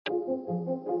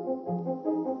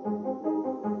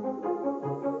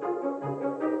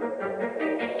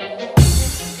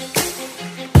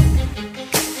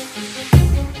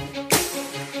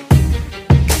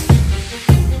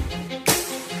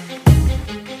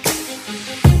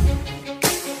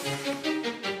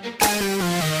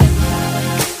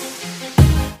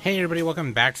Hey everybody,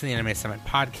 welcome back to the Anime Summit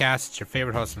Podcast. It's your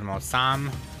favorite host of the most,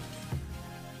 Sam,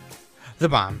 the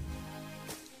Bomb.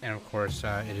 And of course,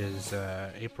 it is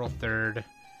April 3rd,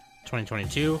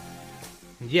 2022.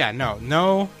 Yeah,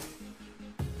 no,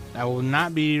 I will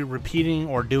not be repeating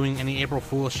or doing any April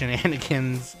Fool's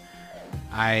shenanigans.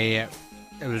 It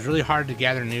was really hard to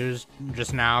gather news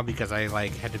just now because I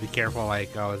had to be careful,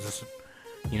 oh, is this,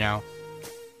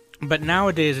 But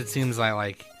nowadays it seems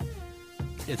like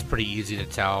it's pretty easy to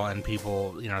tell, and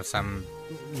people, some,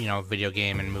 video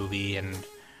game and movie and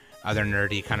other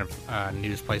nerdy kind of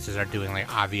news places are doing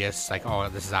obvious, oh,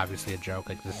 this is obviously a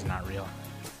joke, this is not real.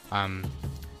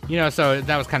 So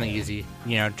that was kind of easy,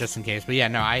 just in case. But yeah,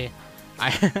 no, I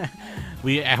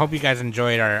hope you guys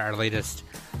enjoyed our latest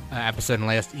episode and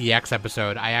latest EX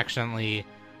episode. I accidentally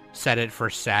set it for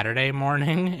Saturday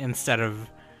morning instead of,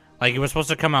 it was supposed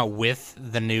to come out with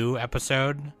the new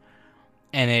episode,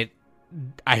 and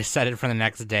I set it for the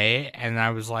next day, and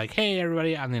I was like, hey,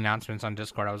 everybody, on the announcements on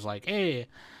Discord, I was like, hey,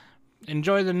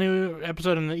 enjoy the new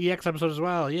episode and the EX episode as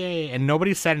well, yay, and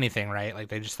nobody said anything, right?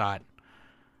 They just thought,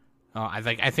 oh,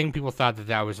 I think people thought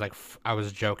that was, I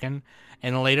was joking,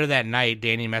 and later that night,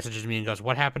 Danny messages me and goes,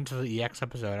 what happened to the EX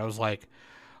episode? I was like,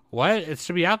 what? It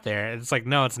should be out there. And it's like,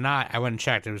 no, it's not. I went and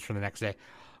checked. It was for the next day.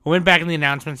 I went back in the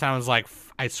announcements, and I was like,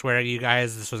 I swear to you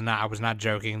guys, I was not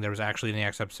joking. There was actually an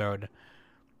EX episode.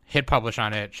 Hit publish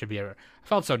on it. Should be I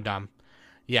felt so dumb.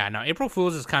 Yeah, no, April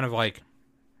Fool's is kind of I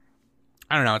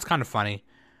don't know, it's kind of funny.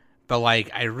 But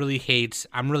I'm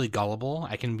really gullible.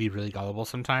 I can be really gullible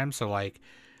sometimes. So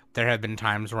there have been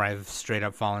times where I've straight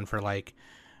up fallen for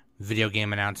video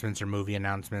game announcements or movie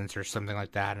announcements or something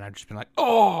like that. And I've just been like,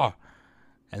 oh!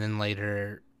 And then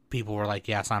later people were like,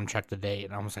 yeah, Sam, check the date.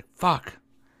 And I was like, fuck.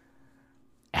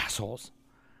 Assholes.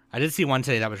 I did see one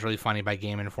today that was really funny by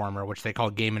Game Informer, which they call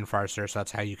Game Infarcer, so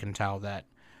that's how you can tell that,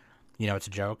 it's a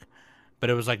joke. But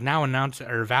it was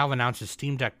Valve announces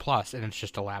Steam Deck Plus, and it's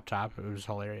just a laptop. It was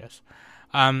hilarious.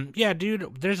 Yeah,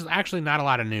 dude, there's actually not a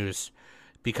lot of news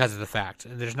because of the fact.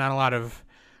 There's not a lot of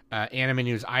anime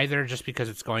news either, just because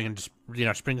it's going into,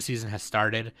 spring season has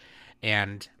started,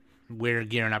 and we're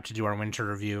gearing up to do our winter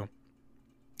review.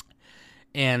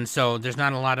 And so there's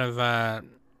not a lot of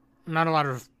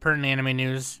pertinent anime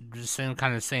news, just kind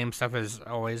of the same stuff as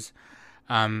always.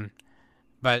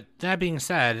 But that being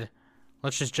said,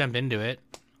 let's just jump into it.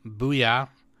 Booyah.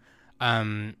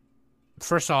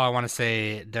 First of all, I want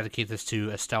to dedicate this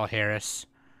to Estelle Harris,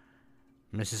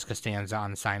 Mrs. Costanza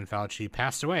on Seinfeld. She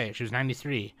passed away. She was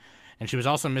 93. And she was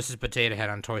also Mrs. Potato Head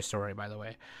on Toy Story, by the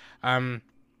way.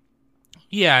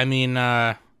 Yeah, I mean,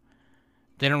 they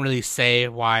don't really say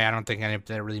why. I don't think any of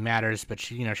that really matters, but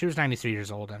she was 93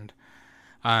 years old, and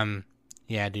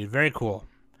yeah, dude, very cool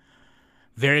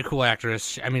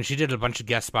actress. I mean, she did a bunch of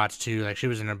guest spots too. She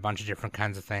was in a bunch of different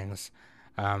kinds of things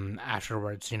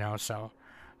afterwards, so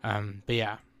but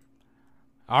yeah.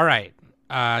 All right.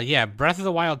 Yeah, Breath of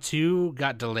the Wild 2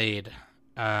 got delayed.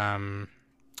 At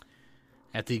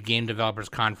the Game Developers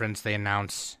Conference, they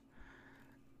announced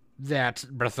that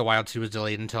Breath of the Wild 2 was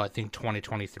delayed until I think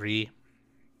 2023.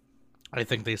 I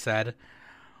think they said,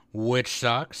 which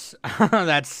sucks.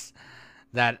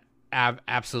 That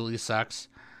absolutely sucks.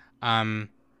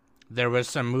 There was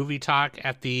some movie talk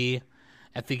at the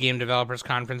Game Developers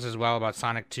Conference as well about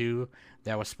Sonic 2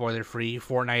 that was spoiler free.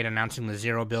 Fortnite announcing the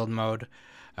zero build mode,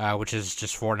 which is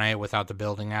just Fortnite without the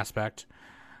building aspect.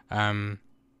 Yeah,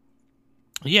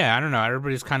 I don't know.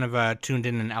 Everybody's kind of tuned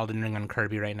in Elden Ring and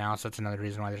Kirby right now, so that's another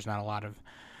reason why there's not a lot of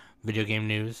video game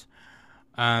news.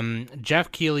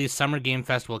 Jeff Keighley's Summer Game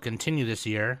Fest will continue this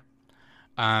year.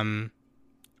 Summer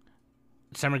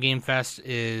Game Fest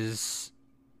is...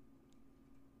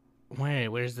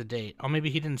 Where's the date? Oh, maybe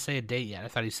he didn't say a date yet. I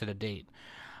thought he said a date.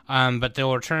 But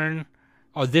they'll return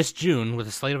this June with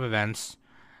a slate of events,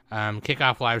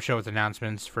 kickoff live show with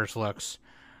announcements, first looks,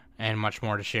 and much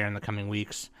more to share in the coming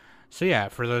weeks. So yeah,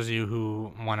 for those of you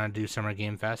who want to do Summer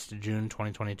Game Fest, June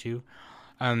 2022.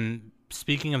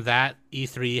 Speaking of that,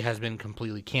 E3 has been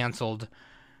completely canceled,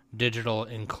 digital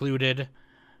included.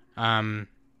 So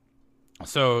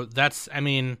that's,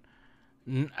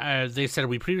 they said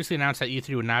we previously announced that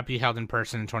E3 would not be held in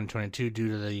person in 2022 due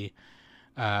to the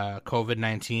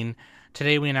COVID-19.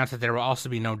 Today we announced that there will also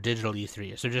be no digital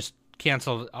E3, so just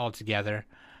canceled altogether.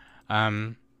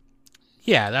 Yeah,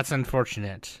 that's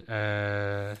unfortunate.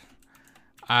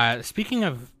 Speaking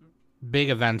of big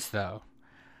events, though,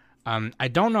 I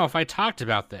don't know if I talked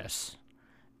about this,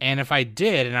 and if I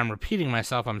did, and I'm repeating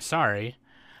myself, I'm sorry.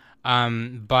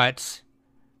 But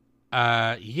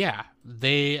yeah,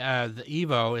 the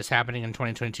Evo is happening in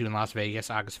 2022 in Las Vegas,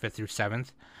 August 5th through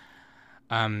 7th,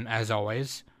 as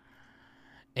always.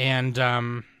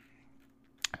 And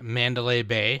Mandalay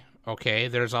Bay. Okay,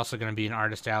 there's also going to be an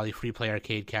Artist Alley, free play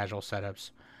arcade, casual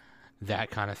setups, that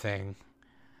kind of thing.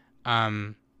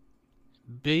 But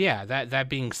yeah, that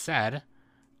being said,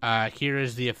 here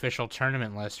is the official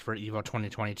tournament list for EVO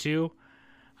 2022.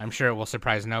 I'm sure it will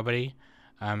surprise nobody,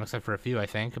 except for a few, I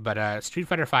think. But Street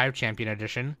Fighter V Champion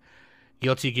Edition,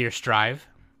 Guilty Gear Strive,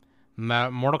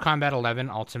 Mortal Kombat 11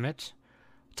 Ultimate,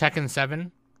 Tekken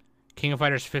 7, King of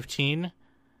Fighters 15,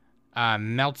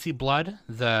 Melty Blood,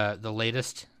 the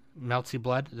latest Melty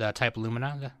Blood, the Type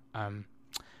Lumina,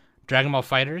 Dragon Ball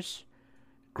Fighters,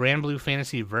 Grand Blue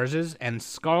Fantasy Versus, and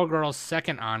Skullgirl's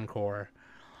second encore,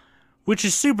 which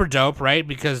is super dope, right?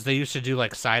 Because they used to do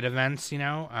like side events, you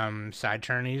know, side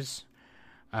tourneys,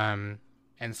 and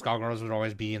Skullgirls would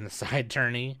always be in the side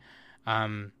tourney.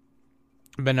 But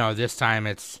no, this time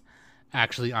it's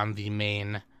actually on the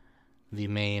main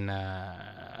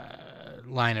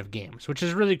line of games, which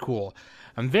is really cool.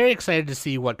 I'm very excited to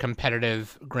see what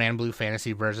competitive Grand Blue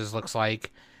Fantasy Versus looks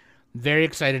like. Very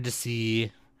excited to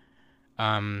see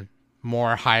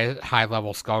more high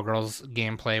level Skullgirls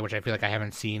gameplay, which I feel like I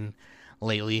haven't seen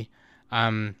lately.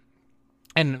 And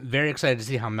very excited to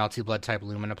see how Melty Blood Type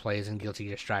Lumina plays and Guilty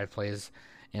Gear Strive plays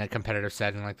in a competitive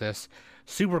setting like this.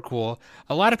 Super cool.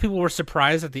 A lot of people were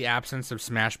surprised at the absence of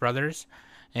Smash Brothers,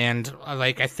 and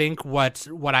like I think what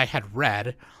I had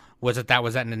read was that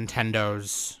was at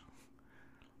Nintendo's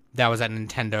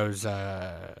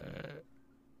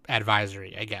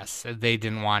advisory, I guess. They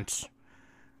didn't want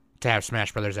to have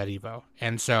Smash Brothers at EVO,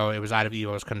 and so it was out of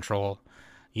EVO's control.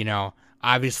 You know,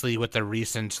 obviously with the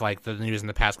recent, like the news in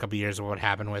the past couple of years of what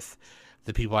happened with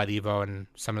the people at EVO and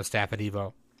some of the staff at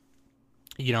EVO,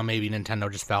 you know, maybe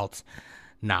Nintendo just felt,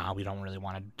 nah, we don't really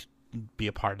want to be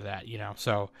a part of that, you know.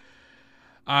 So,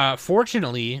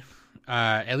 fortunately,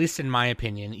 at least in my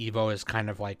opinion, EVO is kind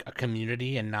of like a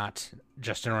community and not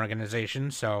just an organization.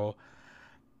 So,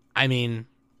 I mean,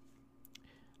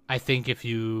 I think if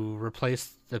you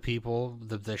replace the people,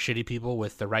 the shitty people,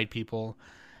 with the right people,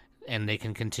 and they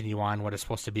can continue on what is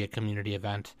supposed to be a community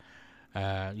event,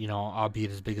 you know,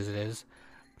 albeit as big as it is,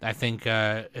 I think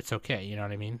it's okay. You know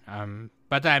what I mean?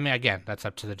 But I mean, again, that's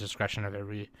up to the discretion of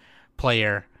every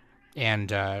player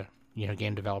and you know,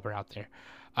 game developer out there.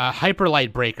 Hyper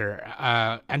Light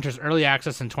Breaker enters early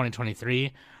access in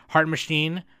 2023. Heart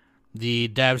Machine, the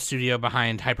dev studio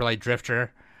behind Hyper Light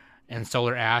Drifter and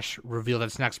Solar Ash, revealed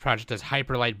its next project as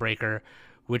Hyper Light Breaker,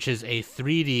 which is a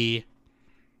 3D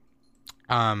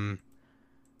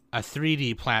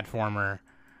platformer,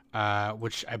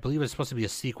 which I believe is supposed to be a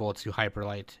sequel to Hyper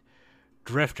Light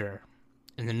Drifter.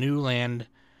 In the new land,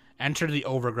 enter the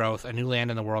Overgrowth, a new land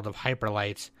in the world of Hyper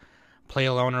Light. Play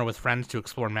alone or with friends to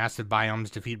explore massive biomes,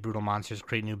 defeat brutal monsters,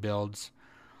 create new builds,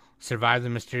 survive the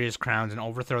mysterious crowns, and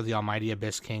overthrow the almighty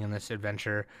Abyss King in this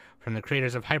adventure from the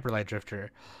creators of Hyper Light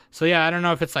Drifter. So yeah, I don't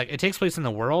know if it's like, it takes place in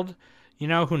the world, you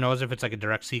know, who knows if it's like a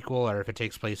direct sequel or if it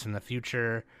takes place in the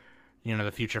future, you know,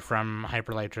 the future from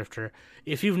Hyper Light Drifter.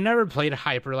 If you've never played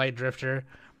Hyper Light Drifter,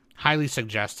 highly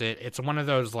suggest it. It's one of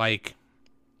those, like,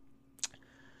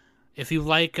 if you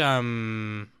like, you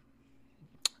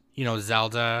know,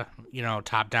 Zelda, you know,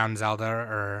 top-down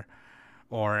Zelda,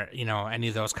 or you know, any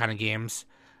of those kind of games.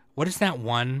 What is that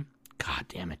one? God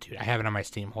damn it, dude. I have it on my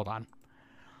Steam. Hold on.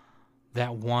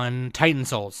 That one, Titan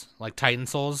Souls. Like Titan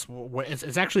Souls.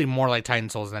 It's actually more like Titan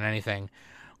Souls than anything,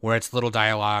 where it's little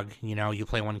dialogue. You know, you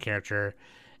play one character,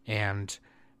 and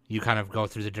you kind of go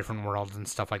through the different worlds and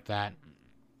stuff like that.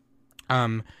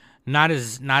 Not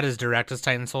as direct as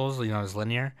Titan Souls, you know, as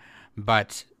linear,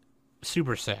 but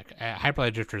super sick. Hyper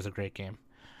Light Drifter is a great game.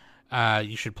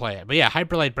 You should play it. But yeah,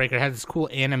 Hyper Light Breaker has this cool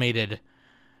animated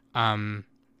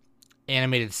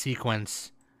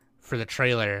sequence for the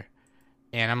trailer,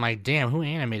 and I'm like, damn, who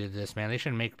animated this, man? They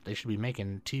should be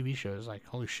making TV shows. Like,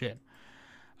 holy shit.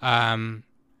 Obi-Wan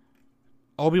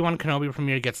Kenobi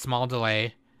premiere gets small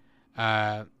delay.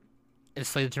 It's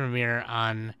slated to premiere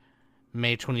on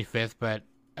May 25th, but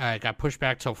it got pushed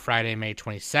back till Friday, May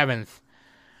 27th,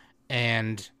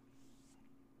 and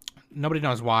nobody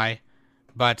knows why,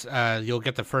 but you'll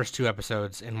get the first 2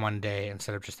 episodes in one day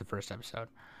instead of just the first episode.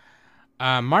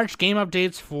 March game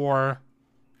updates for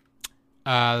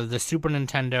the Super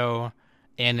Nintendo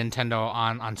and Nintendo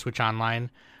on Switch Online.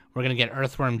 We're going to get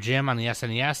Earthworm Jim on the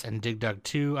SNES and Dig Dug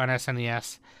 2 on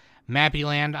SNES, Mappy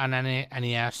Land on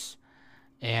NES,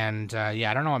 and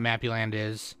yeah, I don't know what Mappy Land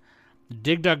is.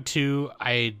 Dig Dug 2,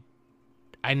 I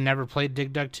never played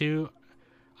Dig Dug 2.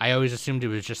 I always assumed it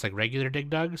was just like regular Dig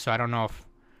Dug, so I don't know if...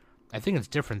 I think it's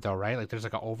different though, right? Like there's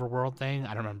like an overworld thing?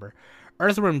 I don't remember.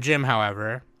 Earthworm Jim,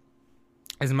 however,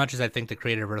 as much as I think the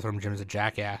creator of Earthworm Jim is a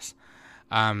jackass,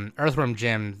 Earthworm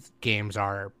Jim games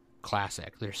are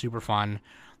classic. They're super fun.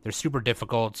 They're super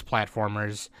difficult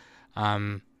platformers.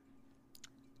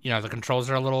 The controls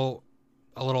are a little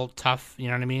tough. You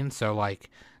know what I mean? So like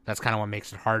that's kind of what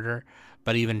makes it harder.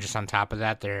 But even just on top of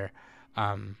that, they're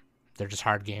just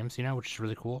hard games. Which is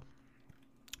really cool.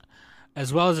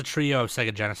 As well as a trio of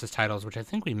Sega Genesis titles, which I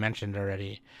think we mentioned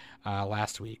already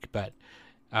last week. But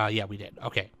yeah, we did.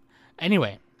 Okay.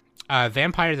 Anyway,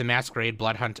 Vampire the Masquerade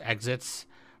Blood Hunt exits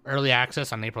early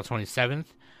access on April 27th.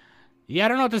 Yeah, I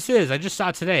don't know what this is. I just saw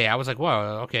it today. I was like,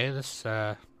 whoa, okay, this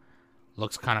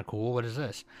looks kind of cool. What is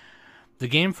this? The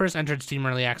game first entered Steam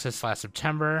Early Access last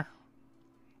September,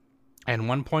 and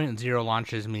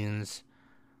 1.0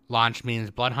 launch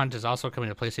means Blood Hunt is also coming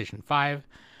to PlayStation 5.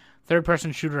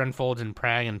 Third-person shooter unfolds in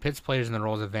Prague and pits players in the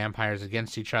roles of vampires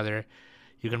against each other.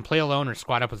 You can play alone or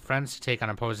squad up with friends to take on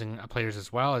opposing players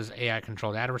as well as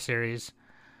AI-controlled adversaries.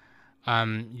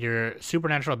 Your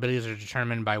supernatural abilities are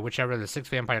determined by whichever of the 6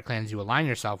 vampire clans you align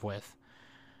yourself with.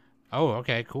 Oh,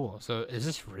 okay, cool. So is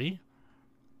this free?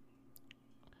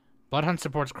 Blood Hunt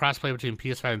supports crossplay between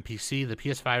PS5 and PC. The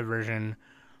PS5 version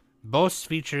boasts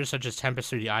features such as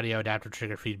Tempest 3D audio, adaptive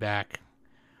trigger feedback,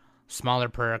 smaller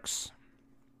perks.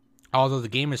 Although the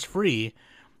game is free,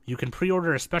 you can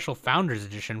pre-order a special Founders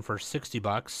Edition for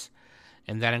 $60,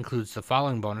 and that includes the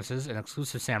following bonuses: an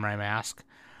exclusive samurai mask,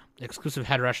 exclusive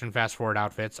head rush and fast forward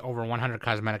outfits, over 100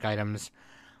 cosmetic items,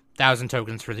 1,000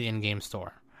 tokens for the in-game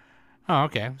store. Oh,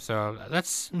 okay. So that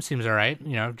seems all right.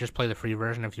 Just play the free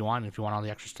version if you want. If you want all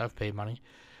the extra stuff, pay money.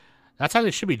 That's how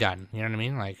they should be done. You know what I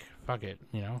mean? Like, fuck it.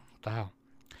 What the hell?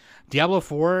 Diablo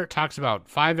 4 talks about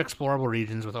 5 explorable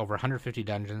regions with over 150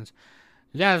 dungeons.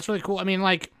 Yeah, that's really cool. I mean,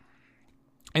 like,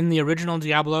 in the original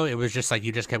Diablo, it was just like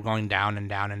you just kept going down and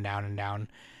down and down and down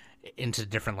into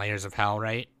different layers of hell,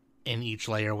 right? And each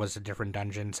layer was a different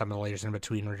dungeon. Some of the layers in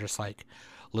between were just like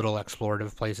little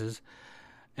explorative places.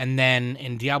 And then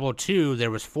in Diablo 2,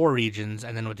 there was 4 regions,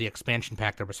 and then with the expansion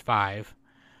pack, there was 5.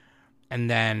 And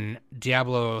then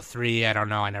Diablo 3, I don't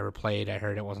know, I never played. I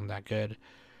heard it wasn't that good.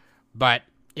 But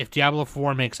if Diablo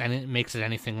 4 makes it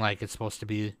anything like it's supposed to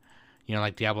be,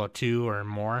 like Diablo 2 or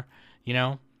more,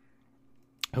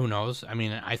 who knows? I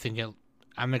mean,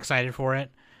 I'm excited for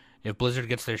it. If Blizzard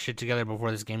gets their shit together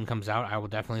before this game comes out, I will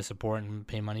definitely support and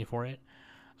pay money for it.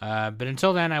 But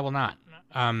until then, I will not.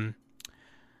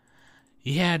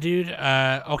 Yeah, dude.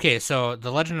 Okay, so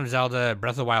The Legend of Zelda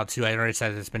Breath of the Wild 2, I already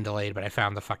said it's been delayed, but I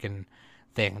found the fucking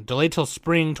thing. Delayed till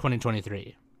spring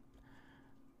 2023.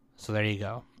 So there you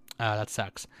go. That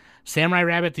sucks. Samurai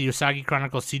Rabbit, the Usagi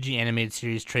Chronicles CG animated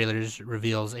series trailers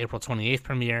reveals April 28th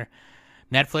premiere.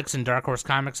 Netflix and Dark Horse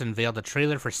Comics unveiled a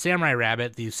trailer for Samurai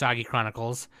Rabbit, the Usagi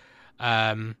Chronicles,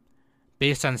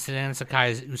 based on Stan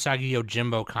Sakai's Usagi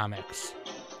Yojimbo comics.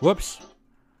 Whoops.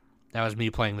 That was me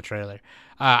playing the trailer.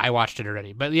 I watched it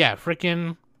already. But yeah,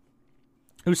 freaking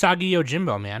Usagi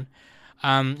Yojimbo, man.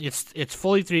 It's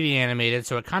fully 3D animated,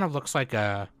 so it kind of looks like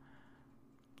a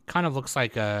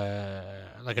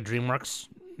DreamWorks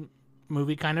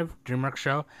movie, kind of DreamWorks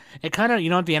show. It kind of,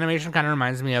 the animation kind of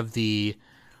reminds me of the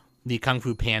Kung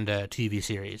Fu Panda TV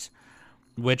series,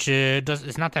 which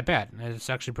it's not that bad. It's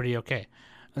actually pretty okay.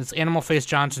 It's Animal Face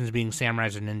Johnsons being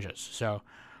samurais and ninjas. So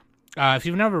if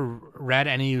you've never read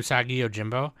any Usagi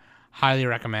Yojimbo, highly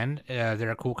recommend.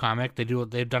 They're a cool comic.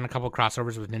 They've done a couple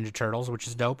crossovers with Ninja Turtles, which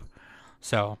is dope.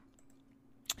 So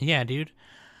yeah, dude.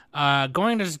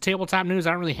 Going into tabletop news,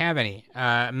 I don't really have any.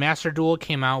 Master Duel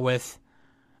came out with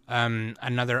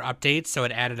another update, so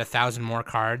it added 1,000 more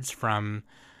cards from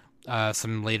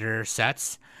some later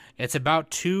sets. It's about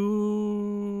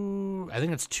 2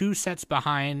 sets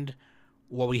behind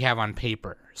what we have on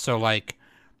paper. So, like,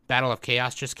 Battle of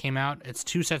Chaos just came out. It's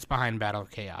 2 sets behind Battle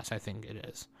of Chaos, I think it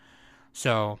is.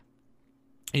 So,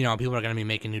 people are going to be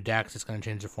making new decks. It's going to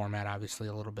change the format, obviously,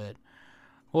 a little bit.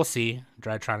 We'll see.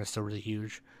 Drytron is still really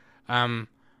huge.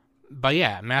 But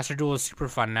yeah, Master Duel is super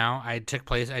fun now. I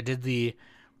did the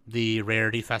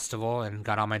Rarity Festival and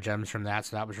got all my gems from that,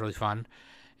 so that was really fun.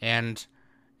 And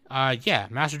yeah,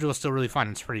 Master Duel is still really fun.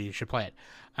 It's free. You should play it.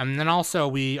 And then also,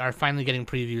 we are finally getting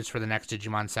previews for the next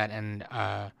Digimon set and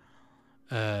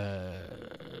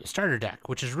starter deck,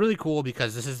 which is really cool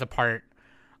because this is the part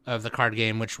of the card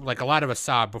game which, like, a lot of us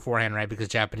saw beforehand, right? Because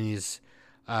Japanese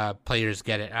players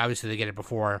get it. Obviously, they get it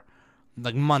before,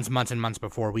 like, months and months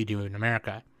before we do in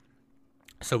America.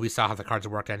 So we saw how the cards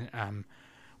worked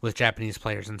with Japanese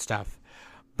players and stuff.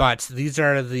 But this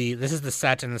is the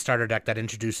set in the starter deck that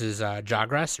introduces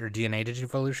Jogress, or DNA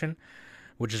Digivolution,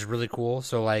 which is really cool.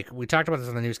 So, like, we talked about this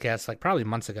on the newscast, like, probably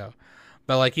months ago.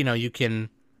 But, like, you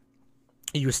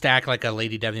stack, like, a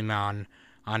Lady Devimon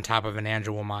on top of an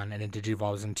Angewomon, and it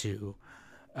digivolves into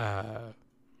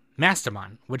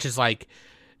Mastamon, which is like,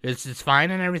 it's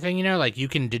fine and everything, you know, like you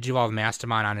can digivolve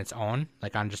Mastamon on its own,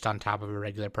 like on top of a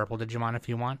regular purple Digimon if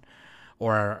you want,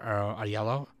 or a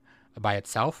yellow by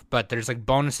itself, but there's like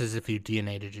bonuses if you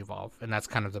DNA digivolve, and that's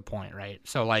kind of the point, right?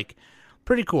 So like,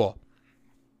 pretty cool.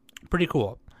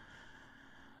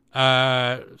 So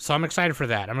I'm excited for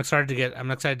that. I'm excited to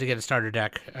get a starter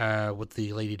deck with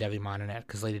the Lady Devimon in it,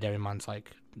 because Lady Devimon's like,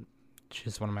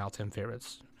 she's one of my all-time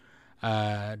favorites.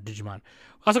 Digimon.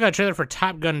 Also got a trailer for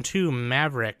Top Gun 2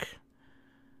 Maverick.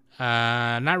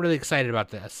 Not really excited about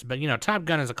this, but you know, Top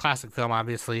Gun is a classic film,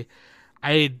 obviously.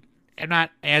 I am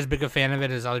not as big a fan of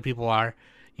it as other people are.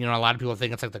 You know, a lot of people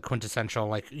think it's like the quintessential,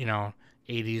 like, you know,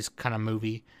 80s kind of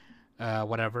movie,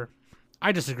 whatever.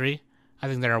 I disagree. I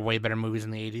think there are way better movies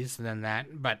in the 80s than that,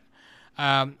 but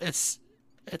it's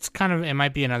kind of, it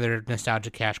might be another nostalgia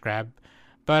cash grab.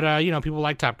 But, you know, people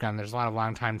like Top Gun. There's a lot of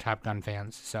longtime Top Gun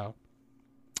fans, so.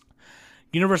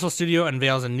 Universal Studio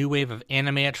unveils a new wave of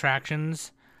anime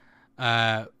attractions,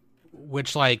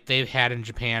 which, like, they've had in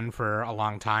Japan for a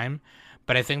long time.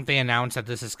 But I think they announced that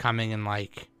this is coming in,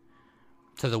 like,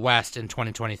 to the West in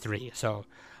 2023. So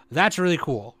that's really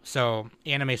cool. So,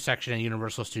 anime section at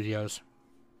Universal Studios.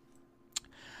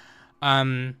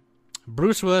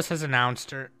 Bruce Willis has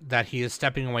announced that he is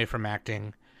stepping away from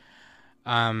acting.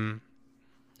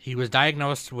 He was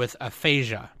diagnosed with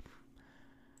aphasia.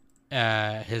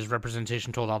 His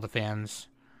representation told all the fans.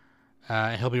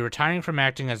 He'll be retiring from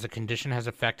acting as the condition has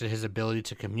affected his ability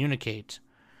to communicate.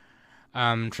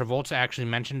 Travolta actually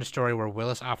mentioned a story where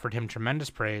Willis offered him tremendous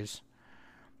praise.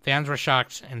 Fans were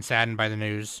shocked and saddened by the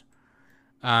news.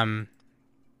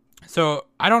 So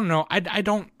I don't know.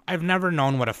 I've never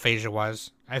known what aphasia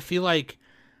was. I feel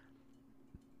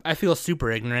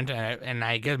super ignorant, and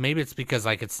I guess maybe it's because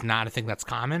like it's not a thing that's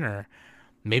common, or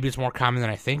maybe it's more common than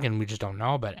I think, and we just don't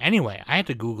know. But anyway, I had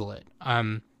to Google it.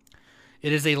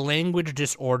 It is a language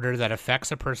disorder that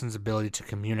affects a person's ability to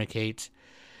communicate.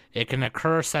 It can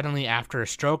occur suddenly after a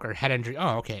stroke or head injury.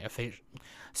 Oh, okay, aphasia.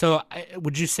 So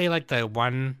would you say like the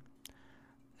one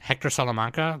Hector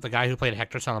Salamanca, the guy who played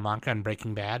Hector Salamanca in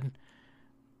Breaking Bad,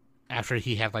 after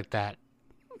he had like that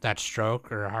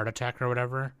stroke or heart attack or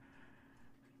whatever,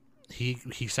 he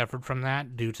suffered from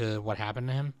that due to what happened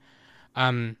to him,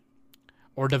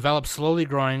 or developed slowly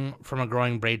from a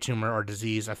growing brain tumor or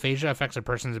disease. Aphasia affects a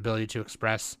person's ability to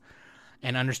express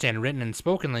and understand written and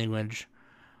spoken language.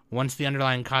 Once the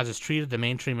underlying cause is treated, the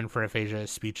main treatment for aphasia is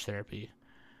speech therapy.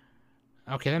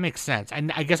 Okay, that makes sense.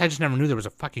 I guess I just never knew there was a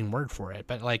fucking word for it.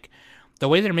 But like the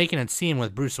way they're making it seem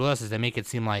with Bruce Willis is they make it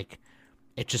seem like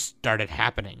it just started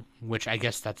happening, which I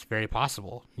guess that's very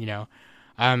possible, you know.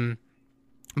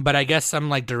 But I guess some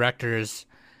like directors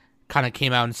kind of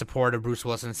came out in support of Bruce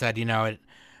Willis and said, you know,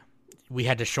 we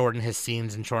had to shorten his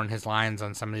scenes and shorten his lines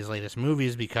on some of these latest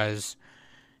movies because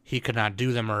he could not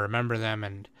do them or remember them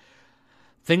and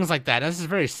things like that. This is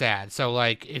very sad. So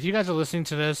like, if you guys are listening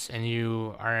to this and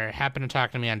you happen to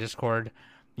talk to me on Discord,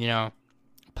 you know,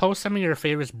 post some of your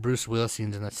favorite Bruce Willis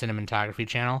scenes in the cinematography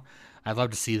channel. I'd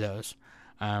love to see those.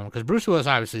 Because Bruce Willis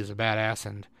obviously is a badass,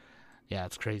 and yeah,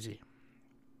 it's crazy.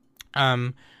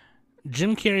 Jim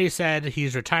Carrey said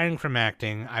he's retiring from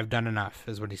acting. I've done enough,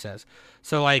 is what he says.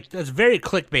 So like, that's very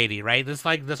clickbaity, right? This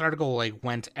article like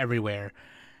went everywhere,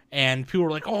 and people were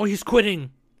like, "Oh, he's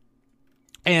quitting,"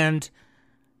 and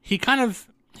he kind of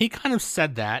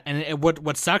said that. And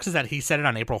what sucks is that he said it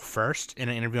on April 1st in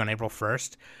an interview on April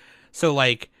 1st. So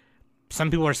like,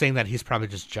 some people are saying that he's probably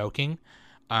just joking.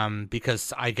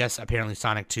 Because I guess apparently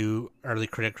Sonic 2, early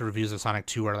critic reviews of Sonic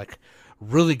 2 are like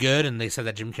really good, and they said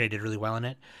that Jim Carrey did really well in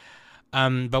it.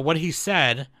 But what he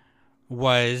said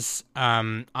was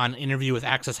on an interview with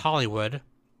Access Hollywood,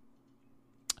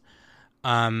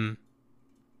 well,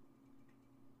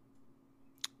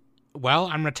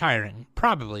 I'm retiring.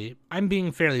 Probably. I'm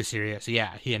being fairly serious.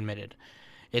 Yeah, he admitted.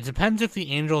 It depends if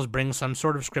the Angels bring some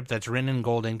sort of script that's written in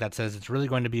gold ink that says it's really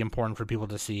going to be important for people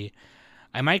to see.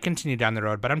 I might continue down the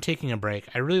road, but I'm taking a break.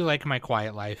 I really like my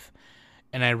quiet life,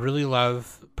 and I really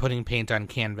love putting paint on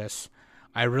canvas.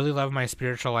 I really love my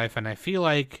spiritual life, and I feel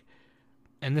like,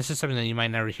 and this is something that you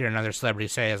might never hear another celebrity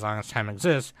say as long as time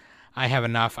exists, I have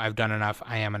enough, I've done enough,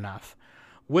 I am enough.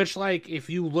 Which, like, if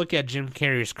you look at Jim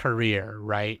Carrey's career,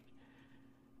 right,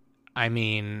 I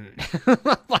mean,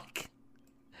 like,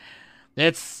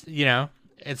 it's, you know,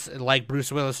 it's like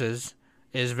Bruce Willis's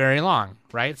is very long,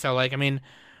 right? So, like, I mean,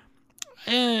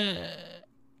 I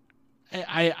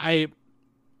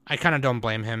kind of don't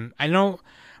blame him.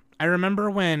 I remember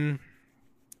when,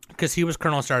 because he was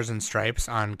Colonel Stars and Stripes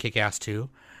on Kick-Ass 2,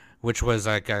 which was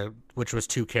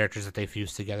two characters that they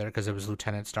fused together because it was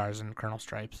Lieutenant Stars and Colonel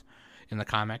Stripes in the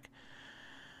comic.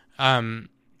 I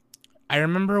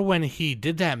remember when he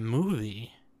did that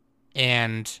movie,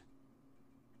 and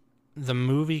the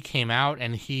movie came out,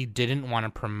 and he didn't want to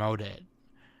promote it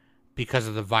because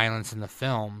of the violence in the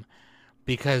film,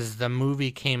 because the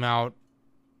movie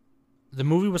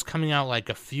was coming out like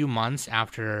a few months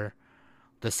after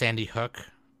the Sandy Hook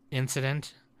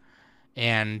incident,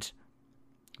 and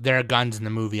there are guns in the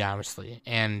movie, obviously,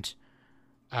 and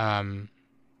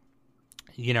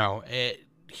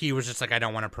he was just like, I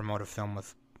don't want to promote a film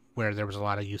where there was a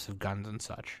lot of use of guns and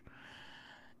such.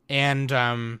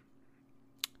 And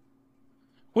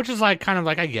which is like kind of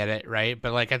like, I get it, right?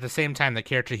 But like at the same time, the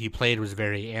character he played was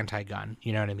very anti-gun,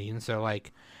 you know what I mean? So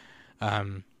like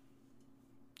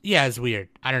yeah, it's weird.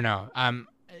 I don't know.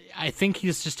 I think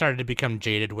he's just started to become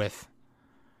jaded with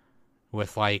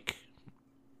like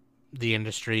the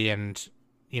industry, and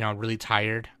really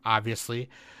tired, obviously.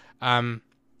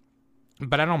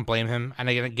 But I don't blame him. And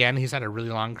again, he's had a really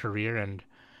long career, and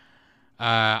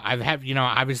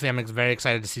obviously I'm very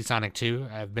excited to see Sonic 2.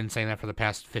 I've been saying that for the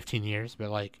past 15 years, but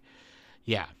like,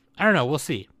 yeah, I don't know. We'll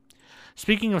see.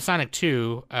 Speaking of Sonic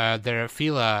 2, their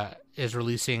Fila is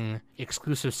releasing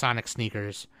exclusive Sonic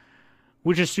sneakers,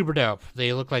 which is super dope.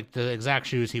 They look like the exact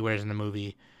shoes he wears in the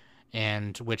movie,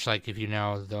 and which, like, if you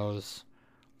know, those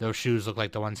shoes look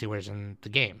like the ones he wears in the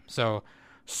game. So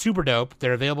super dope.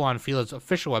 They're available on Fila's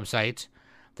official website.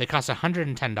 They cost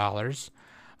 $110.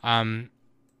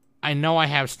 I know I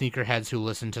have sneakerheads who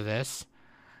listen to this,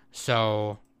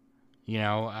 so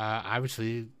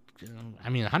obviously, I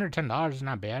mean, $110 is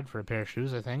not bad for a pair of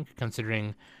shoes, I think,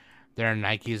 considering there are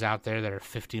Nikes out there that are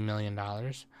 $50 million.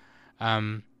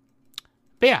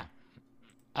 But yeah.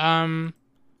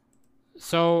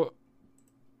 So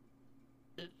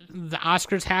the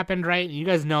Oscars happened, right? You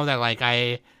guys know that, like,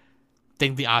 I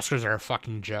think the Oscars are a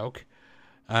fucking joke.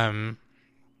 I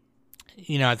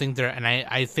think they're, and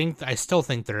I still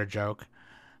think they're a joke.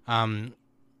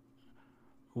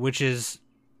 Which is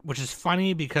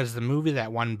funny because the movie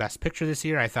that won Best Picture this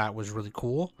year, I thought was really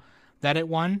cool that it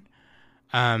won.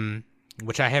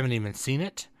 Which I haven't even seen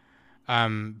it.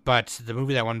 But the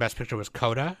movie that won Best Picture was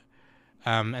Coda.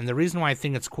 And the reason why I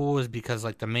think it's cool is because,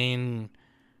 like, one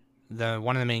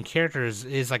of the main characters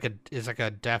is like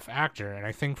a deaf actor, and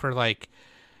I think for like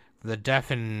the deaf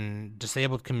and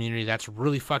disabled community, that's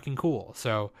really fucking cool.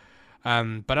 So,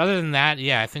 but other than that,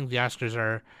 yeah, I think the Oscars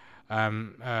are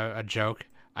a joke.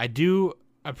 I do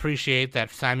appreciate that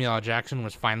Samuel L. Jackson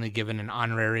was finally given an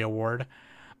honorary award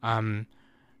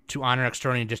to honor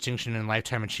extraordinary distinction and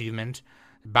lifetime achievement.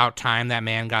 About time that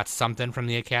man got something from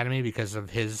the Academy because of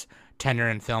his tenure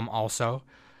in film also.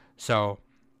 So,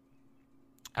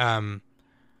 but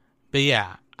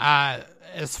yeah,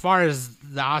 as far as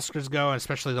the Oscars go,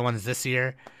 especially the ones this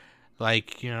year,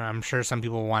 like, I'm sure some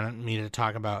people want me to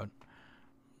talk about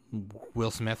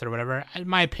Will Smith or whatever.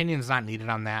 My opinion's not needed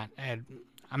on that.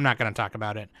 I'm not going to talk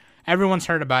about it. Everyone's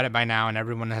heard about it by now, and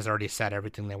everyone has already said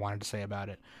everything they wanted to say about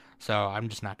it. So I'm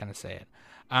just not going to say it.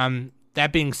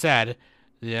 That being said,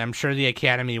 I'm sure the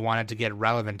Academy wanted to get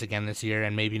relevant again this year,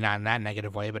 and maybe not in that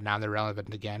negative way, but now they're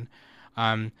relevant again.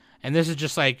 And this is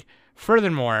just like,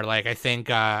 furthermore, like, I think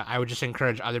I would just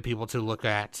encourage other people to look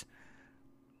at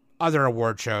other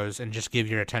award shows and just give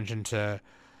your attention to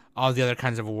all the other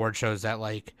kinds of award shows that,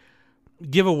 like,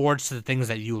 give awards to the things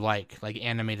that you like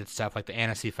animated stuff, like the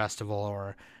Annecy Festival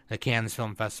or the Cannes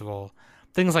Film Festival,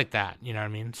 things like that, you know what I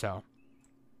mean? So,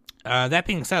 that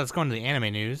being said, let's go into the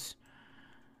anime news.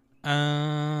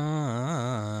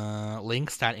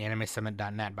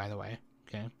 Links.animesummit.net, by the way.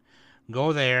 Okay.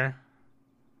 Go there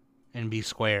and be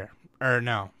square. Or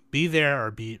no, be there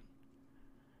or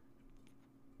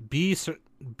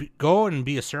go and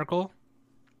be a circle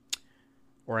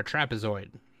or a trapezoid.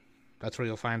 That's where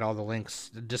you'll find all the links,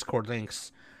 the Discord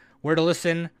links, where to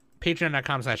listen.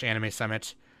 Patreon.com/Anime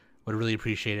Summit. Would really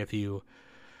appreciate it if you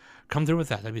come through with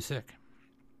that. That'd be sick.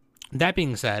 That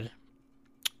being said,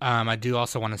 I do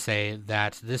also want to say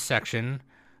that this section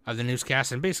of the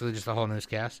newscast, and basically just the whole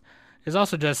newscast, is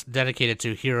also just dedicated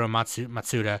to Hiro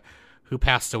Matsuda, who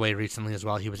passed away recently as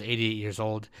well. He was 88 years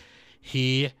old.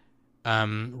 He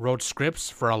wrote scripts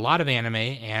for a lot of anime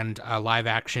and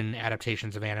live-action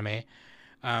adaptations of anime.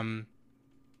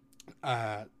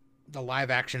 The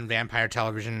live-action vampire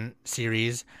television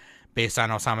series based on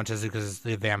Osamu Tezuka's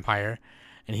The Vampire,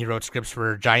 and he wrote scripts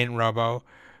for Giant Robo,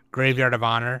 Graveyard of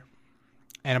Honor,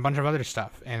 and a bunch of other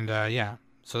stuff. And yeah,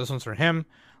 so this one's for him.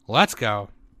 Let's go.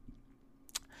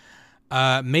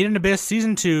 Made in Abyss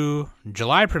Season 2,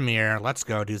 July premiere. Let's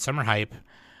go, dude. Summer hype.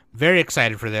 Very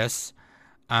excited for this.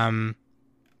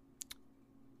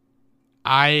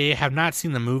 I have not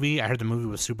seen the movie. I heard the movie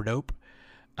was super dope.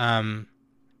 I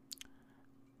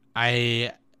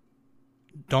heard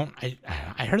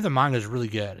the manga is really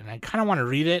good, and I kind of want to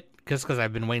read it just because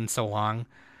I've been waiting so long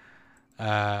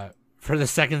for the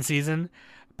second season.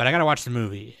 But I gotta watch the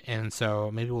movie, and so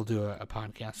maybe we'll do a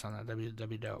podcast on that. That'd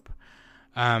be dope.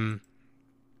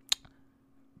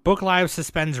 Book Live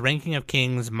suspends Ranking of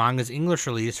Kings manga's English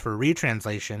release for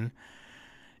retranslation.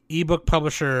 Ebook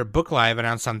publisher Book Live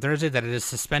announced on Thursday that it is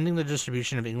suspending the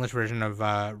distribution of English version of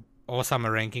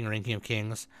Osama Ranking of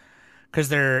Kings, because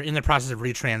they're in the process of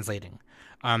retranslating.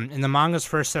 In the manga's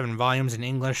first 7 volumes in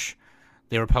English,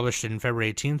 they were published in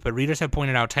February 18th, but readers have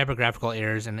pointed out typographical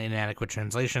errors and inadequate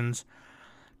translations.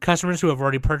 Customers who have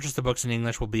already purchased the books in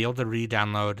English will be able to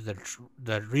re-download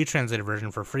the retranslated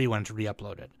version for free when it's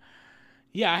re-uploaded.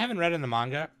 Yeah, I haven't read the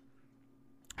manga.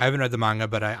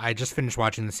 But I just finished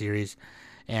watching the series.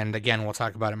 And again, we'll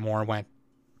talk about it more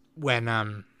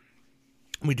when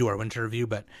we do our winter review.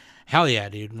 But hell yeah,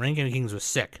 dude. Ranking of Kings was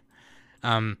sick.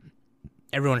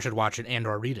 Everyone should watch it and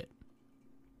or read it.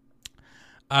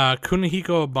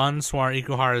 Kunihiko Bonsoir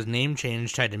Ikuhara's name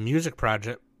change tied to music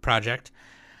project.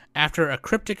 After a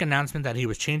cryptic announcement that he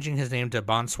was changing his name to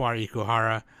Bonsoir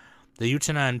Ikuhara, the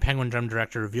Utena and Penguin Drum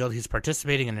director revealed he's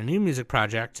participating in a new music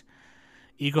project.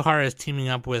 Ikuhara is teaming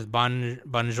up with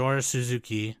Bonjour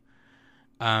Suzuki,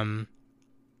 who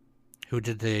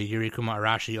did the Yurikuma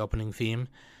Arashi opening theme,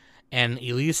 and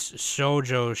Elise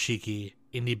Shoujo Shiki,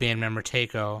 indie band member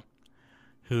Teiko,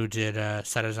 who did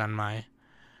Sarazanmai,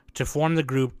 to form the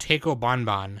group Teiko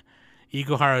Bonbon.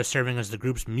 Ikuhara is serving as the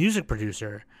group's music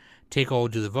producer. Teiko will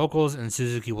do the vocals, and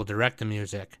Suzuki will direct the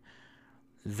music.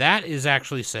 That is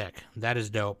actually sick. That is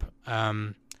dope.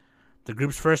 The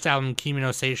group's first album, Kimi no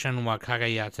Seishun wa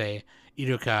Kagayate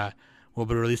Iruka, will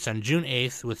be released on June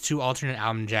 8th with 2 alternate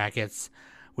album jackets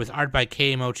with art by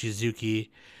Kei Mochizuki.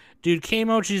 Dude, Kei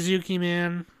Mochizuki,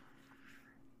 man.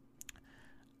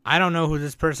 I don't know who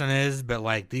this person is, but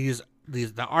like the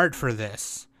art for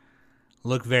this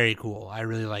look very cool. I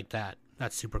really like that.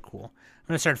 That's super cool. I'm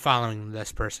going to start following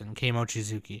this person, Kei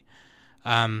Mochizuki.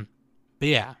 But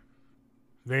yeah,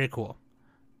 very cool.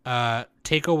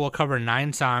 Teiko will cover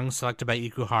 9 songs selected by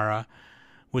Ikuhara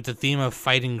with the theme of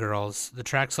fighting girls. The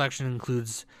track selection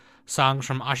includes songs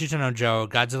from Ashita no Joe,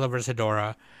 Godzilla vs.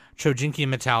 Hedorah, Chojinki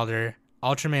Metalder,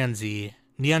 Ultraman Z,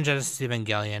 Neon Genesis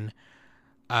Evangelion,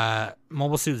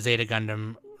 Mobile Suit Zeta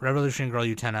Gundam, Revolution Girl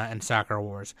Utena, and Sakura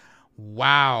Wars.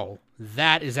 Wow,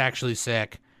 that is actually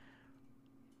sick.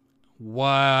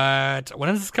 What? When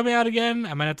is this coming out again?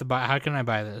 I might have to buy. How can I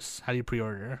buy this? How do you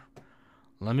pre-order?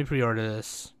 Let me pre-order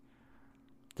this.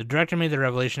 The director made the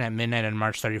revelation at midnight on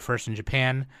March 31st in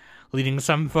Japan, leading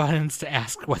some fans to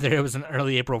ask whether it was an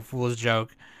early April Fool's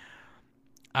joke.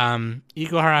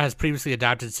 Ikuhara has previously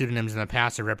adopted pseudonyms in the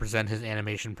past to represent his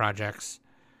animation projects.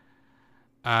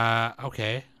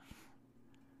 Okay.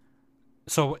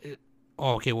 So,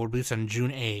 we'll release on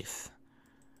June 8th.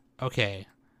 Okay.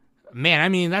 Man, I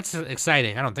mean, that's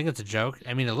exciting. I don't think it's a joke.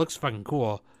 I mean, it looks fucking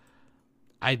cool.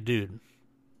 Dude,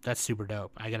 that's super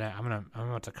dope. I'm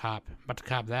about to cop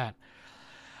that.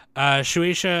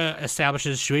 Shueisha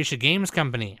establishes Shueisha Games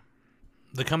Company.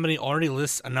 The company already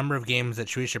lists a number of games that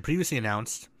Shueisha previously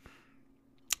announced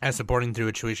as supporting through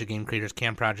its Shueisha Game Creators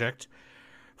Camp project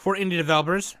for indie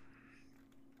developers.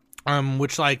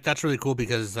 Which, like, that's really cool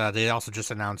because they also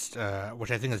just announced,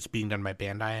 which I think is being done by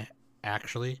Bandai,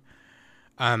 actually.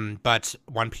 But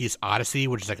One Piece Odyssey,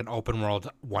 which is like an open world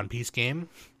One Piece game.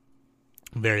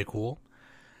 Very cool.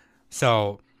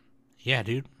 So, yeah,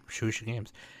 dude, Shueisha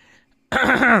Games.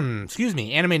 Excuse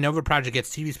me. Anime Nova Project gets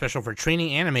TV special for training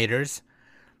animators.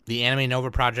 The Anime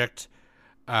Nova Project,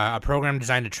 a program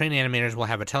designed to train animators, will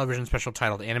have a television special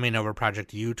titled Anime Nova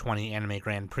Project U20 Anime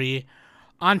Grand Prix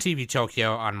on TV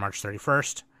Tokyo on March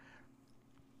 31st.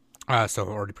 So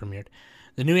already premiered.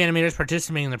 The new animators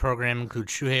participating in the program include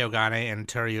Shuhei Ogane and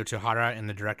Teruya Tohara in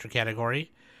the director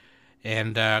category,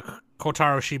 and Kotaro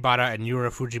Shibata and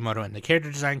Yura Fujimoto in the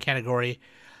character design category,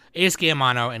 Eisuke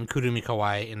Amano and Kurumi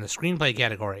Kawai in the screenplay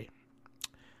category.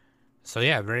 So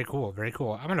yeah, very cool, very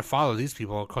cool. I'm going to follow these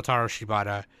people, Kotaro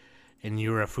Shibata and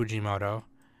Yura Fujimoto,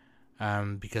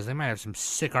 because they might have some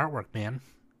sick artwork, man.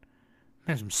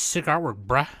 They have some sick artwork,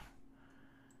 bruh.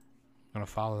 I'm going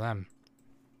to follow them.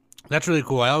 That's really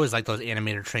cool. I always like those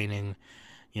animator training,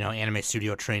 anime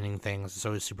studio training things. It's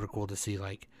always super cool to see,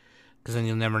 like, because then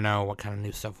you'll never know what kind of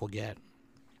new stuff we'll get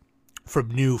from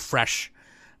new, fresh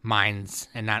minds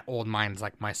and not old minds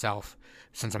like myself,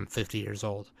 since I'm 50 years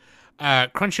old.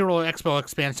 Crunchyroll Expo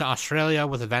expands to Australia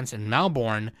with events in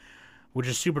Melbourne, which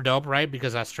is super dope, right?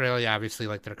 Because Australia, obviously,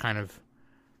 like, they're kind of,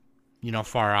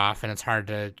 far off, and it's hard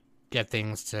to get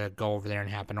things to go over there and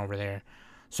happen over there.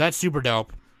 So that's super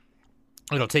dope.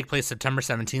 It'll take place September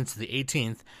 17th to the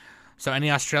 18th. So any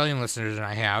Australian listeners that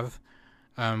I have,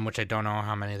 which I don't know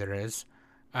how many there is,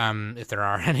 if there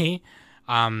are any,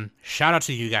 shout out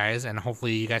to you guys, and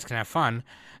hopefully you guys can have fun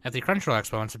at the Crunchyroll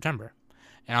Expo in September.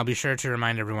 And I'll be sure to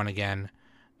remind everyone again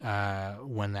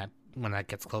when that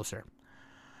gets closer.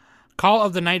 Call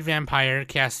of the Night Vampire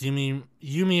casts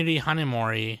Yumiri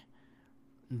Hanamori.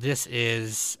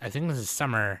 I think this is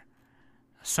summer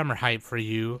hype for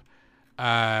you.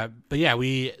 But yeah,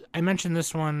 I mentioned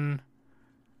this one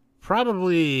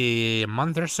probably a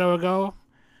month or so ago.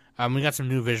 We got some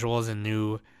new visuals and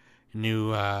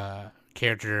new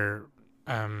character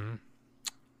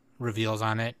reveals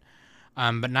on it.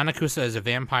 But Nanakusa is a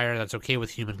vampire that's okay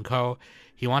with human Ko.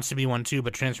 He wants to be one too,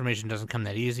 but transformation doesn't come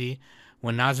that easy.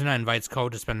 When Nazuna invites Ko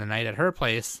to spend the night at her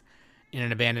place in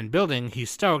an abandoned building, he's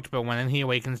stoked, but when he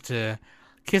awakens to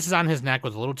kisses on his neck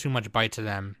with a little too much bite to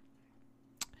them.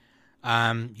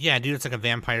 Yeah, dude, it's like a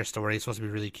vampire story. It's supposed to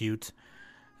be really cute.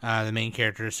 The main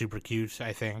character is super cute,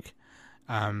 I think.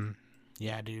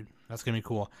 Yeah, dude, that's gonna be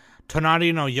cool.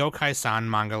 Tonari no Yokai-san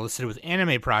manga listed with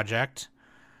Anime Project.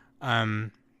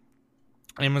 Amazon's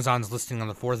listing on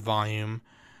the 4th volume.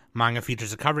 Manga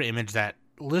features a cover image that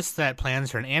lists that plans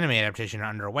for an anime adaptation are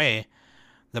underway.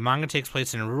 The manga takes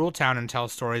place in a rural town and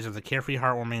tells stories of the carefree,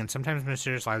 heartwarming, and sometimes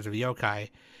mysterious lives of yokai,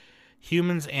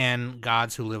 humans and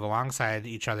gods who live alongside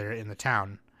each other in the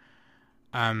town.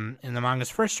 In the manga's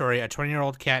first story, a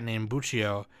 20-year-old cat named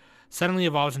Buchio suddenly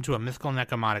evolves into a mythical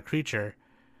Nekomata creature.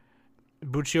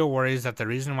 Buchio worries that the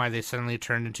reason why they suddenly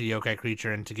turned into a yokai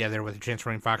creature, and together with a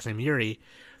transforming fox named Yuri,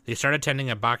 they start attending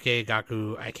a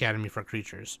Bakegaku Academy for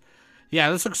creatures. Yeah,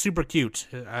 this looks super cute.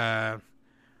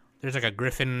 There's like a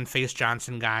Griffin Face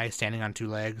Johnson guy standing on 2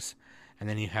 legs, and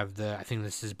then you have I think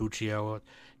this is Buchio,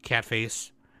 cat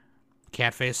face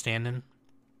standing.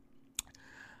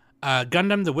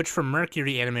 Gundam: The Witch from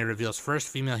Mercury anime reveals first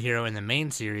female hero in the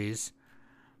main series.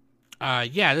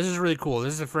 Yeah, this is really cool.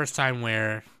 This is the first time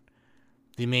where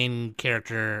the main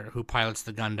character who pilots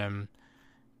the Gundam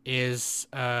is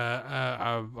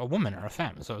a woman or a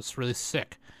femme, so it's really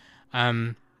sick.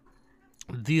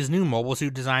 These new mobile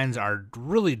suit designs are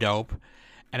really dope,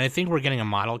 and I think we're getting a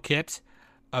model kit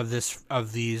of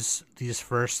these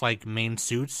first like main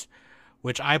suits,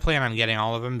 which I plan on getting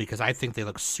all of them because I think they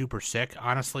look super sick,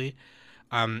 honestly.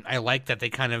 I like that they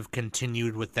kind of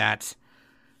continued with that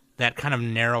kind of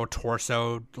narrow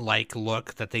torso like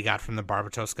look that they got from the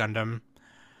Barbatos Gundam.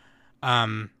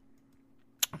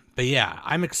 But yeah,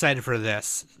 I'm excited for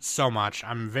this so much.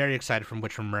 I'm very excited from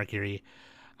Witch from Mercury.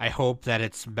 I hope that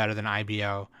it's better than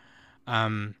IBO.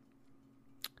 Bandai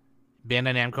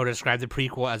Namco described the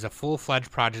prequel as a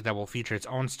full-fledged project that will feature its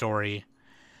own story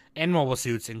and mobile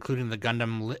suits, including the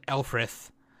Gundam Elfrith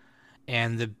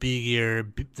and the Beguir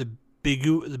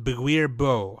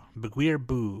Bo.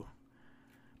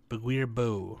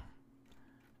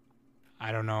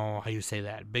 I don't know how you say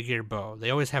that. Beguir Bo.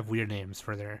 They always have weird names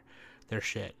for their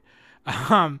shit.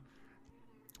 The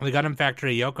Gundam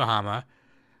Factory Yokohama.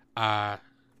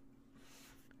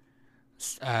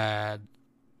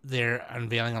 They're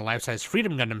unveiling a life-size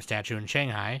Freedom Gundam statue in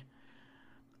Shanghai.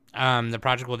 The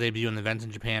project will debut in events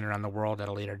in Japan and around the world at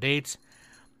a later date.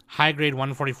 High-grade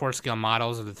 144 scale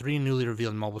models of the 3 newly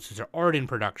revealed mobile suits are already in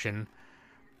production.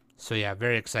 So yeah,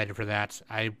 very excited for that.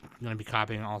 I'm going to be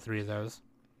copying all 3 of those.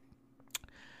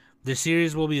 The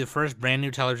series will be the first brand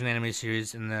new television anime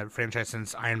series in the franchise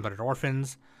since Iron Blooded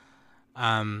Orphans.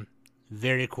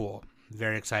 Very cool.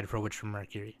 Very excited for Witch from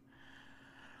Mercury.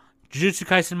 Jujutsu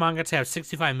Kaisen manga to have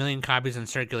 65 million copies in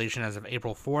circulation as of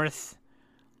April 4th.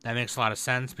 That makes a lot of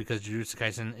sense because Jujutsu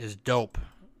Kaisen is dope.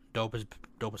 Dope as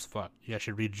fuck. You guys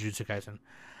should read Jujutsu Kaisen.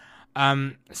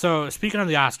 So, speaking of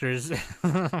the Oscars,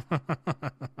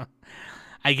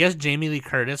 I guess Jamie Lee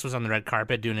Curtis was on the red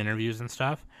carpet doing interviews and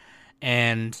stuff.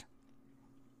 And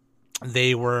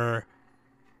I'm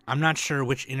not sure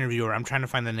which interviewer. I'm trying to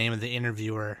find the name of the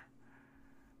interviewer.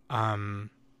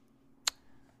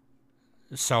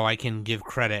 So I can give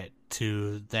credit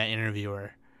to that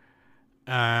interviewer.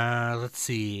 Let's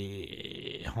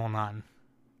see. Hold on.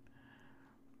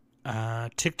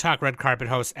 TikTok red carpet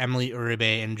host Emily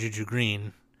Uribe and Juju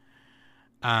Green.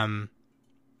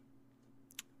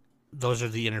 Those are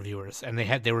the interviewers, and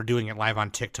they were doing it live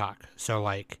on TikTok. So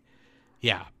like,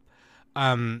 yeah.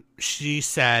 She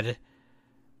said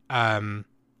that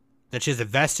she has a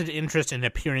vested interest in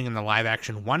appearing in the live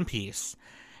action One Piece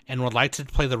and would like to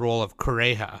play the role of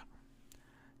Kureha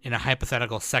in a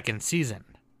hypothetical second season.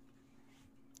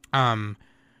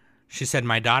 She said,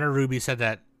 my daughter Ruby said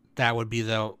that would be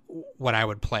what I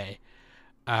would play.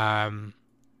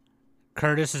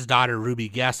 Curtis's daughter Ruby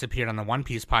guest appeared on the One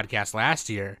Piece podcast last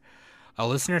year. A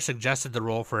listener suggested the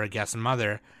role for a guest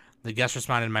mother. The guest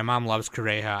responded, my mom loves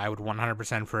Kureha. I would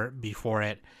 100% be for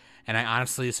it. And I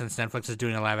honestly, since Netflix is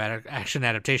doing a live action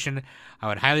adaptation, I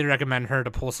would highly recommend her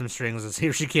to pull some strings and see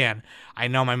if she can. I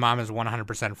know my mom is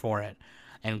 100% for it.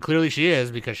 And clearly she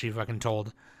is, because she fucking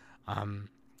told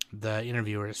the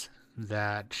interviewers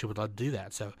that she would love to do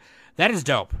that. So that is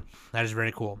dope. That is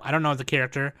very cool. I don't know the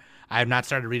character. I have not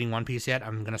started reading One Piece yet.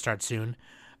 I'm going to start soon.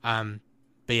 But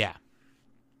yeah.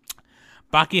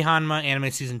 Baki Hanma Anime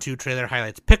Season 2 trailer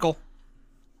highlights Pickle.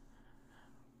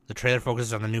 The trailer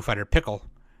focuses on the new fighter Pickle,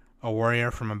 a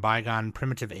warrior from a bygone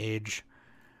primitive age.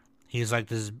 He's like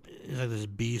this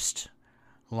beast,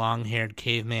 long-haired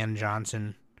caveman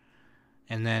Johnson.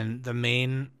 And then the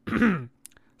main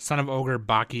son of ogre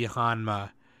Baki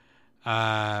Hanma.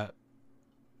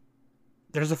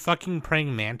 There's a fucking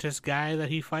praying mantis guy that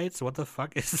he fights. What the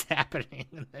fuck is happening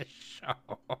in this show?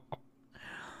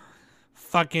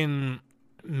 Fucking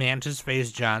Mantis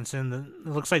Face Johnson.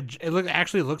 It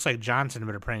actually looks like Johnson,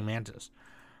 but a praying mantis.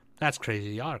 That's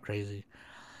crazy. Y'all are crazy.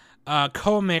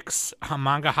 Comics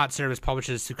Manga Hot Service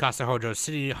publishes Tsukasa Hojo's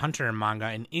City Hunter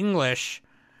manga in English.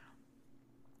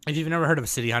 If you've never heard of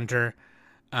City Hunter,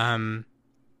 Reo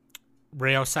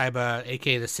Saiba,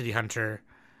 aka the City Hunter,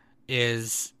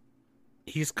 he's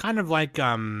kind of like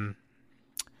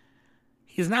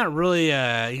he's not really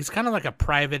he's kind of like a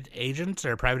private agent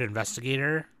or a private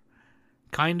investigator,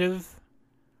 kind of.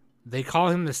 They call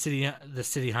him the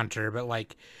city hunter, but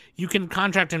like you can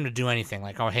contract him to do anything.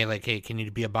 Like, hey, can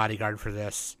you be a bodyguard for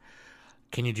this?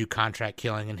 Can you do contract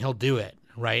killing? And he'll do it,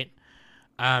 right?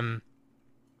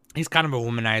 He's kind of a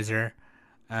womanizer.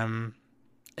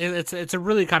 It's a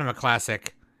really kind of a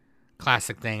classic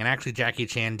thing. And actually, Jackie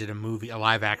Chan did a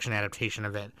live action adaptation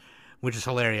of it, which is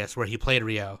hilarious, where he played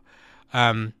Rio.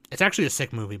 It's actually a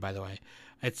sick movie, by the way.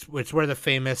 It's where the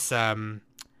famous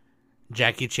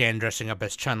Jackie Chan dressing up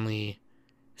as Chun-Li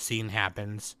scene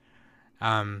happens.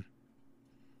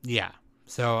 Yeah,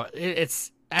 so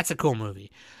that's a cool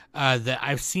movie.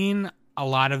 I've seen a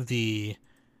lot of the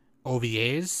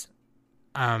OVAs,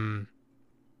 and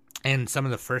some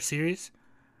of the first series.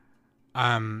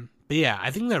 But yeah,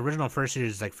 I think the original first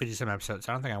series is like 50-some episodes.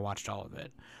 So I don't think I watched all of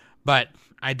it, but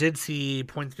I did see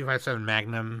 .357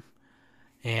 Magnum,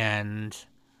 and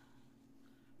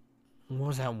what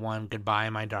was that one? Goodbye,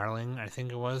 My Darling, I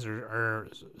think it was, or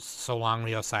So Long,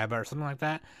 Rio Saiba, or something like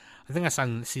that. I think I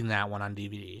seen that one on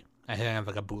DVD. I think I have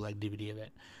like a bootleg DVD of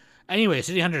it. Anyway,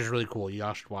 City Hunter is really cool. You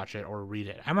all should watch it or read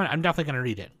it. I'm definitely gonna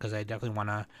read it because I definitely want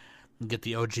to get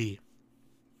the OG.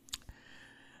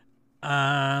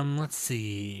 Let's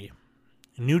see.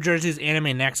 New Jersey's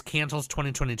Anime Next cancels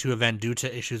 2022 event due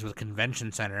to issues with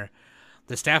convention center.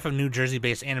 The staff of New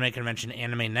Jersey-based anime convention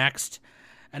Anime Next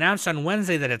announced on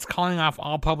Wednesday that it's calling off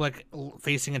all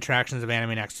public-facing attractions of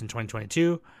Anime Next in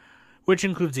 2022, which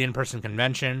includes the in-person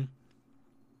convention.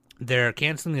 They're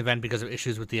canceling the event because of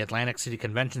issues with the Atlantic City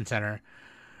Convention Center,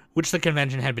 which the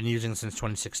convention had been using since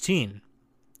 2016.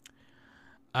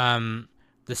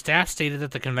 The staff stated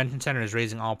that the convention center is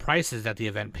raising all prices that the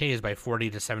event pays by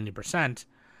 40 to 70%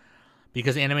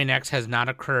 because Anime Next has not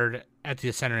occurred at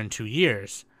the center in 2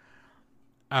 years.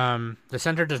 The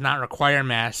center does not require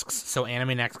masks, so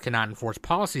Anime Next cannot enforce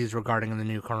policies regarding the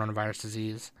new coronavirus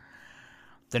disease.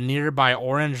 The nearby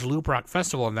Orange Loop Rock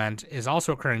Festival event is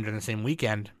also occurring during the same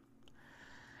weekend,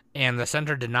 and the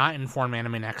center did not inform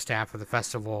Anime Next staff of the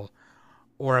festival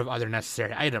or of other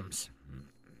necessary items.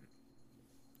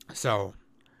 So,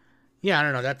 yeah, I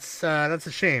don't know. That's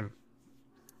a shame.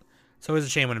 It's always a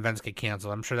shame when events get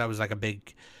canceled. I'm sure that was like a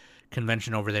big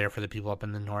convention over there for the people up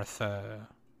in the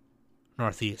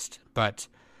northeast. But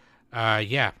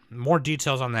yeah, more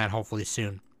details on that hopefully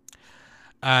soon.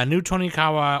 New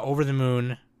Tonikawa Over the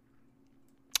Moon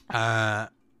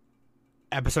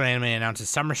episode anime announces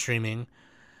summer streaming.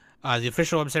 The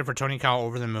official website for Tonikawa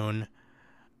Over the Moon.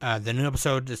 The new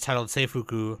episode is titled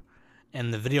Seifuku,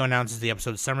 and the video announces the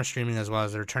episode's summer streaming as well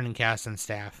as the returning cast and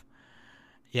staff.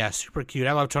 Yeah, super cute.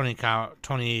 I love Tonikawa.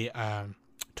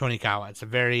 It's a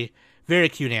very, very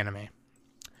cute anime.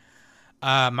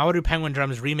 Mawaru Penguin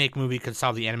Drum's remake movie could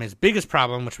solve the anime's biggest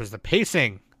problem, which was the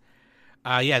pacing.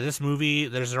 Yeah, this movie,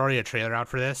 there's already a trailer out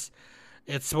for this.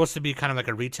 It's supposed to be kind of like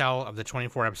a retell of the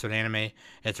 24-episode anime.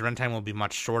 Its runtime will be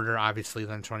much shorter, obviously,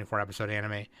 than 24-episode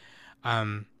anime.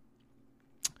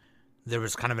 There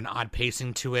was kind of an odd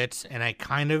pacing to it, and that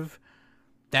kind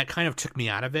of took me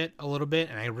out of it a little bit,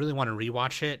 and I really want to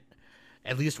rewatch it,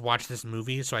 at least watch this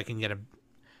movie so I can get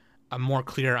a more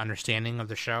clear understanding of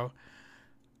the show,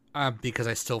 because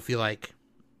I still feel like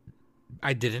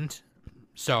I didn't.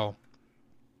 So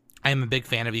I am a big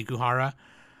fan of Ikuhara.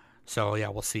 So yeah,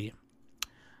 we'll see.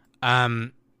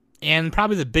 And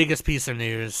probably the biggest piece of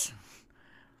news: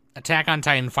 Attack on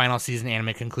Titan final season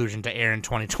anime conclusion to air in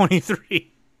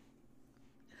 2023.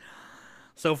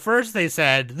 So first they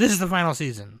said, this is the final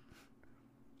season.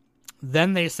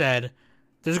 Then they said,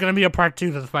 there's going to be a part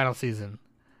 2 to the final season.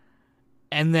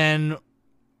 And then,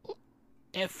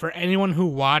 for anyone who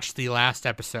watched the last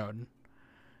episode,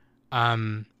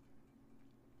 the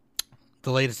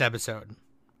latest episode,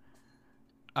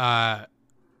 in our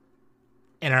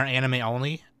anime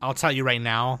only, I'll tell you right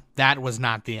now, that was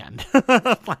not the end.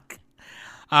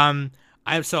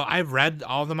 I've read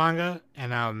all the manga,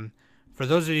 and for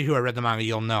those of you who have read the manga,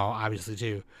 you'll know, obviously,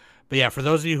 too. But yeah, for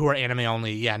those of you who are anime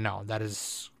only, yeah, no, that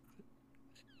is,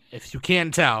 if you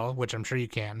can't tell, which I'm sure you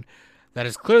can, that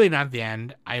is clearly not the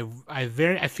end. I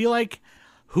feel like,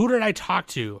 who did I talk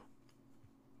to?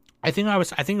 I think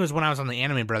it was when I was on the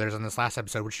Anime Brothers on this last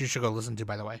episode, which you should go listen to,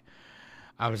 by the way.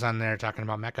 I was on there talking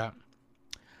about mecha.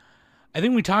 I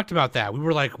think we talked about that. We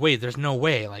were like, wait, there's no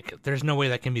way. Like, there's no way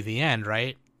that can be the end,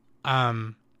 right?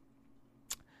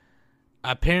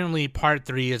 Apparently part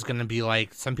 3 is going to be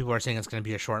like, some people are saying it's going to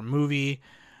be a short movie,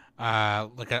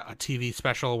 like a TV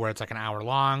special where it's like an hour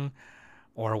long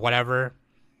or whatever,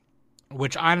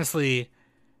 which honestly,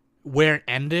 where it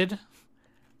ended,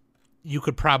 you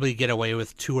could probably get away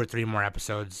with 2 or 3 more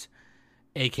episodes,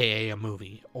 aka a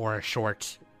movie or a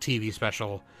short TV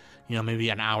special, maybe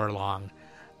an hour long.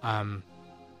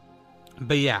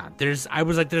 But yeah, I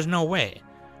was like, there's no way.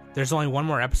 There's only one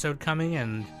more episode coming,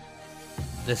 and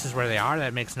this is where they are.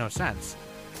 That makes no sense.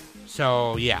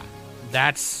 So yeah,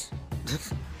 it's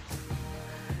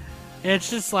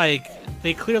just like,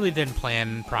 they clearly didn't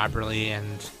plan properly,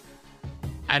 and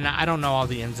I don't know all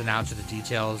the ins and outs of the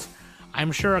details.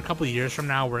 I'm sure a couple of years from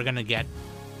now we're gonna get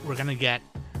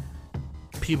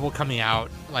people coming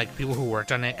out, like people who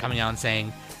worked on it coming out and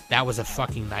saying that was a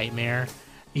fucking nightmare,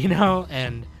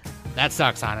 and that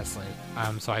sucks, honestly.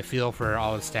 So I feel for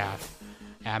all the staff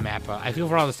at MAPPA. I feel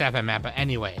for all the staff at MAPPA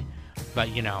anyway, but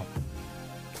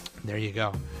there you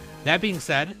go. That being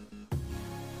said,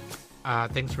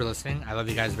 thanks for listening. I love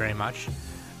you guys very much.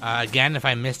 Again, if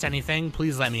I missed anything,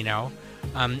 please let me know.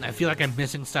 I feel like I'm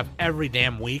missing stuff every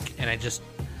damn week, and I just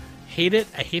hate it.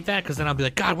 I hate that, because then I'll be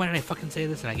like, God, why did I fucking say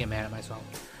this? And I get mad at myself.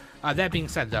 That being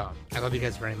said, though, I love you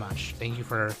guys very much. Thank you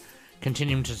for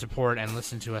continuing to support and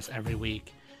listen to us every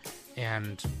week,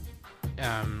 and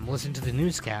listen to the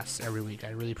newscasts every week. I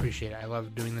really appreciate it. I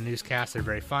love doing the newscasts. They're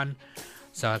very fun,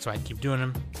 so that's why I keep doing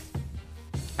them.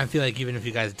 I feel like even if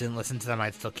you guys didn't listen to them,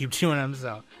 I'd still keep doing them.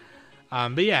 So,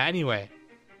 but yeah, anyway,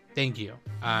 thank you.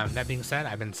 That being said,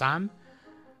 I've been Sam,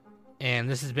 and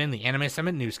this has been the Anime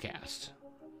Summit Newscast.